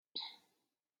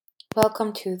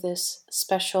Welcome to this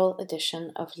special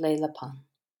edition of Leilapan.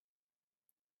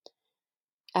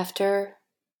 After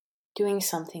doing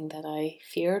something that I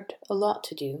feared a lot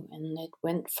to do, and it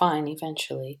went fine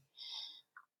eventually,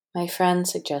 my friend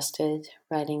suggested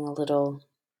writing a little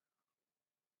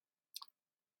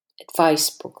advice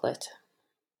booklet.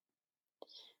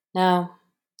 Now,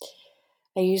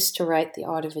 I used to write the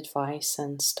art of advice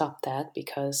and stopped that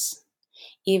because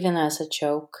even as a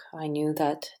joke, I knew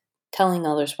that telling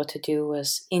others what to do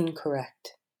was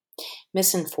incorrect,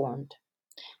 misinformed.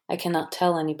 I cannot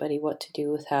tell anybody what to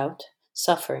do without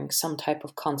suffering some type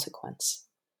of consequence.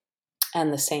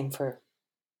 And the same for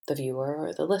the viewer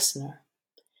or the listener.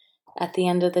 At the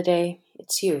end of the day,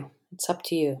 it's you. It's up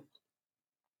to you.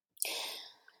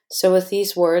 So with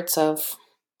these words of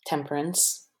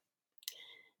temperance,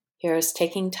 here is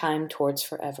taking time towards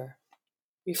forever.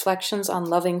 Reflections on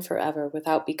loving forever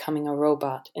without becoming a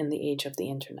robot in the age of the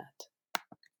internet.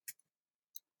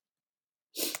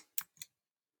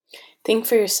 Think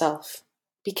for yourself.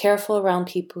 Be careful around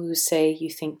people who say you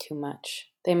think too much.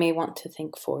 They may want to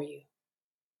think for you.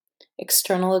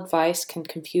 External advice can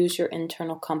confuse your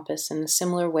internal compass in a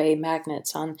similar way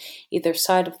magnets on either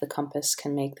side of the compass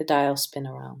can make the dial spin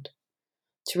around.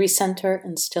 To recenter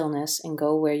in stillness and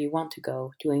go where you want to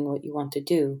go, doing what you want to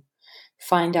do,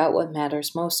 find out what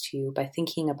matters most to you by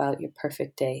thinking about your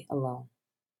perfect day alone.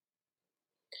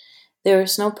 There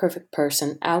is no perfect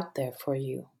person out there for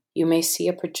you. You may see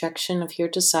a projection of your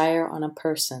desire on a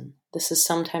person. This is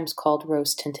sometimes called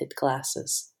rose-tinted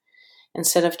glasses.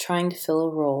 Instead of trying to fill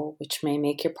a role, which may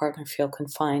make your partner feel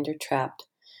confined or trapped,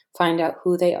 find out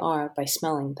who they are by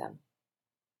smelling them.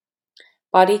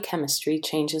 Body chemistry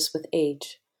changes with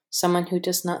age. Someone who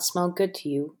does not smell good to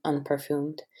you,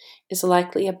 unperfumed, is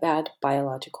likely a bad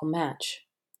biological match.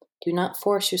 Do not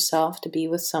force yourself to be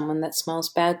with someone that smells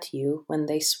bad to you when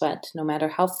they sweat, no matter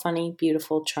how funny,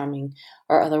 beautiful, charming,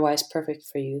 or otherwise perfect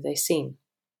for you they seem.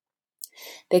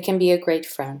 They can be a great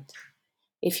friend.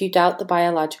 If you doubt the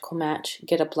biological match,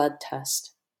 get a blood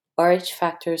test. RH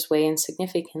factors weigh in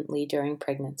significantly during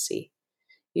pregnancy.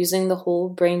 Using the whole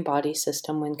brain-body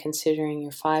system when considering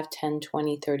your 5, 10,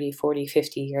 20, 30, 40,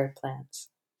 50-year plans.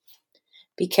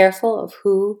 Be careful of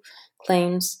who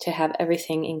claims to have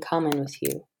everything in common with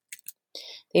you.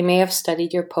 They may have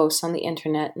studied your posts on the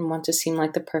internet and want to seem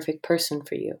like the perfect person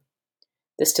for you.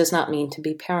 This does not mean to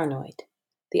be paranoid.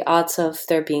 The odds of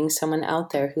there being someone out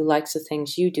there who likes the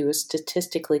things you do is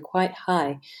statistically quite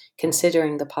high,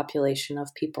 considering the population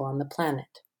of people on the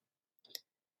planet.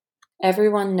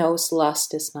 Everyone knows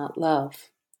lust is not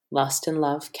love. Lust and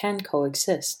love can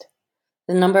coexist.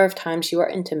 The number of times you are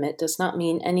intimate does not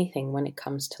mean anything when it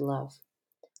comes to love.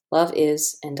 Love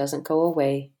is and doesn't go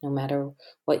away no matter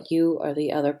what you or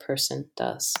the other person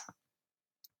does.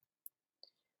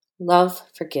 Love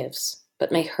forgives,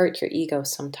 but may hurt your ego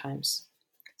sometimes.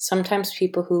 Sometimes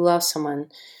people who love someone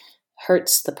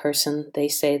hurts the person they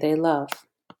say they love.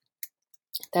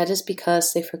 That is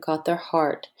because they forgot their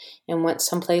heart and went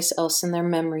someplace else in their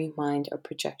memory, mind, or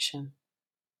projection.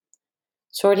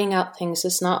 Sorting out things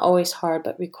is not always hard,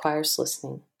 but requires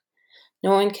listening.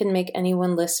 No one can make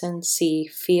anyone listen, see,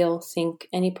 feel, think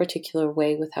any particular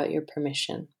way without your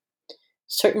permission.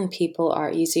 Certain people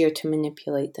are easier to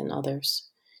manipulate than others.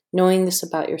 Knowing this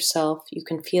about yourself, you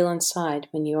can feel inside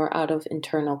when you are out of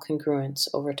internal congruence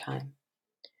over time.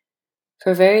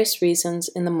 For various reasons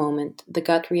in the moment, the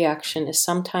gut reaction is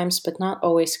sometimes but not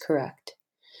always correct.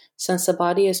 Since the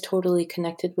body is totally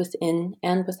connected within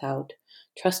and without,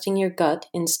 trusting your gut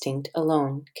instinct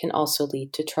alone can also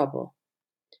lead to trouble.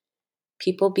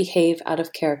 People behave out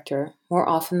of character more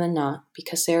often than not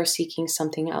because they are seeking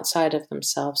something outside of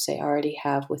themselves they already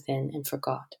have within and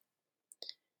forgot.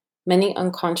 Many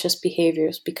unconscious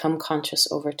behaviors become conscious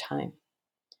over time.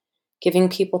 Giving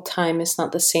people time is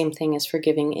not the same thing as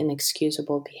forgiving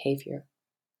inexcusable behavior.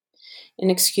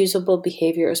 Inexcusable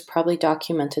behavior is probably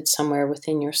documented somewhere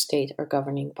within your state or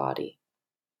governing body.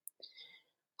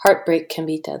 Heartbreak can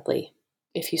be deadly.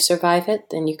 If you survive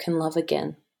it, then you can love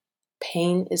again.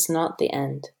 Pain is not the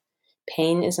end.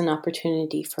 Pain is an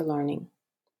opportunity for learning.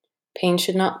 Pain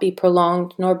should not be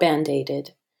prolonged nor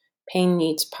band-aided. Pain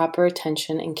needs proper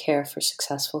attention and care for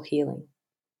successful healing.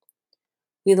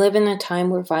 We live in a time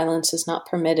where violence is not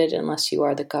permitted unless you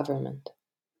are the government.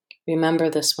 Remember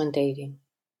this when dating.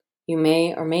 You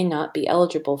may or may not be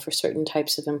eligible for certain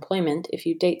types of employment if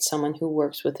you date someone who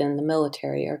works within the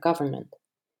military or government.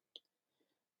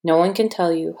 No one can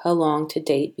tell you how long to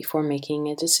date before making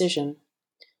a decision.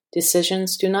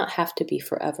 Decisions do not have to be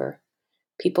forever.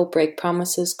 People break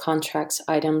promises, contracts,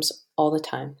 items all the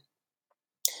time.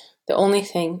 The only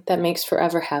thing that makes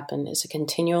forever happen is a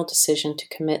continual decision to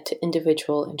commit to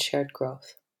individual and shared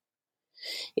growth.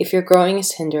 If your growing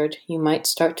is hindered, you might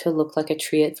start to look like a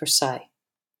tree at Versailles.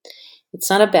 It's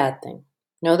not a bad thing.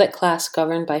 Know that class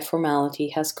governed by formality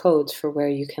has codes for where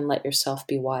you can let yourself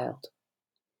be wild.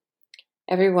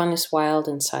 Everyone is wild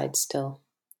inside still.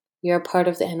 We are part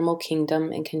of the animal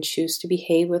kingdom and can choose to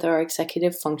behave with our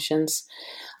executive functions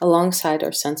alongside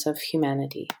our sense of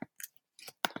humanity.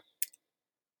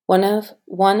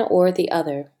 One or the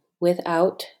other,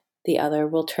 without the other,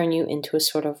 will turn you into a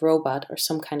sort of robot or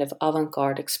some kind of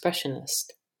avant-garde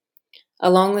expressionist.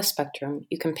 Along the spectrum,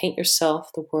 you can paint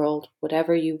yourself, the world,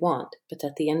 whatever you want, but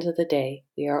at the end of the day,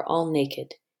 we are all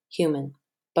naked, human,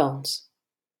 bones.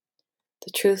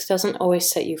 The truth doesn't always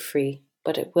set you free,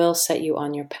 but it will set you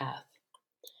on your path.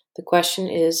 The question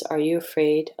is, are you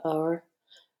afraid or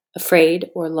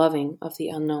loving of the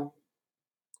unknown?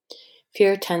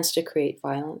 Fear tends to create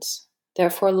violence.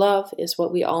 Therefore, love is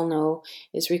what we all know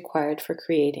is required for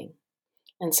creating.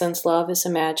 And since love is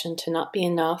imagined to not be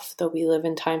enough, though we live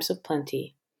in times of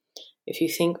plenty, if you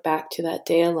think back to that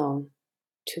day alone,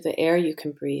 to the air you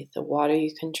can breathe, the water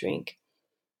you can drink,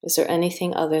 is there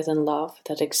anything other than love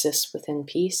that exists within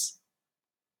peace?